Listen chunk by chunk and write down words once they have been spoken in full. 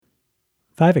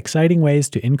5 exciting ways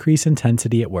to increase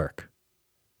intensity at work.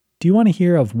 Do you want to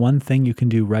hear of one thing you can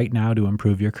do right now to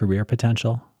improve your career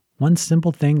potential? One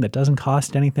simple thing that doesn't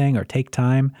cost anything or take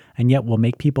time and yet will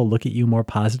make people look at you more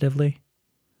positively?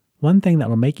 One thing that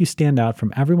will make you stand out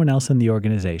from everyone else in the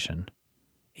organization.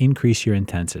 Increase your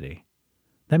intensity.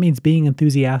 That means being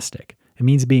enthusiastic. It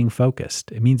means being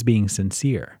focused. It means being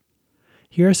sincere.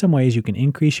 Here are some ways you can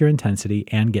increase your intensity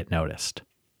and get noticed.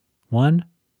 1.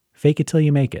 Fake it till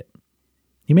you make it.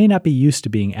 You may not be used to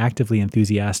being actively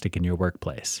enthusiastic in your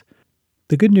workplace.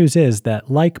 The good news is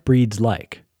that like breeds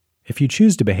like. If you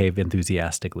choose to behave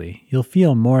enthusiastically, you'll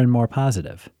feel more and more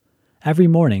positive. Every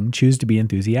morning, choose to be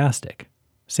enthusiastic.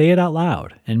 Say it out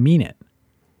loud and mean it.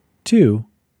 2.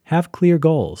 Have clear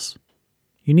goals.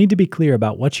 You need to be clear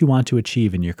about what you want to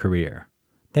achieve in your career.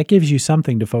 That gives you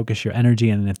something to focus your energy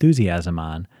and enthusiasm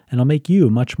on, and will make you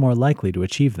much more likely to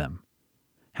achieve them.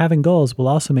 Having goals will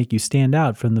also make you stand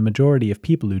out from the majority of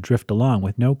people who drift along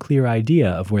with no clear idea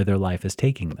of where their life is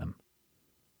taking them.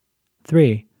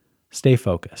 3. Stay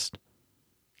focused.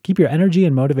 Keep your energy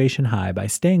and motivation high by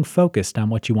staying focused on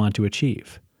what you want to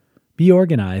achieve. Be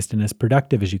organized and as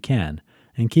productive as you can,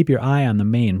 and keep your eye on the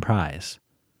main prize.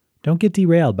 Don't get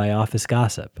derailed by office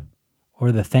gossip,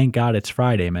 or the thank God it's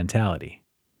Friday mentality.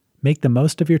 Make the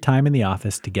most of your time in the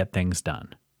office to get things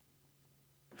done.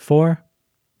 4.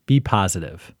 Be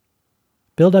positive.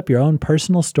 Build up your own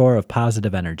personal store of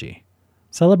positive energy.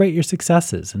 Celebrate your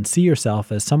successes and see yourself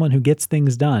as someone who gets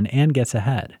things done and gets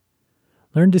ahead.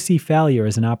 Learn to see failure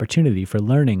as an opportunity for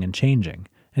learning and changing,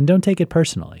 and don't take it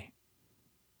personally.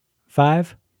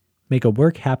 5. Make a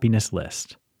work happiness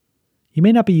list. You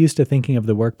may not be used to thinking of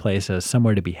the workplace as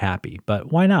somewhere to be happy,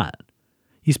 but why not?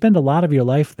 You spend a lot of your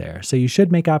life there, so you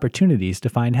should make opportunities to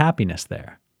find happiness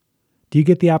there. Do you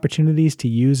get the opportunities to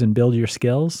use and build your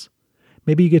skills?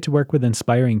 Maybe you get to work with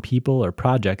inspiring people or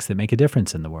projects that make a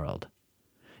difference in the world.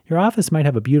 Your office might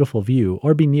have a beautiful view,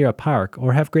 or be near a park,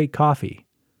 or have great coffee.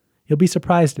 You'll be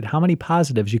surprised at how many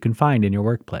positives you can find in your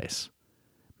workplace.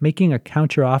 Making a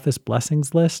Count Your Office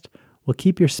Blessings list will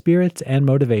keep your spirits and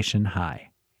motivation high.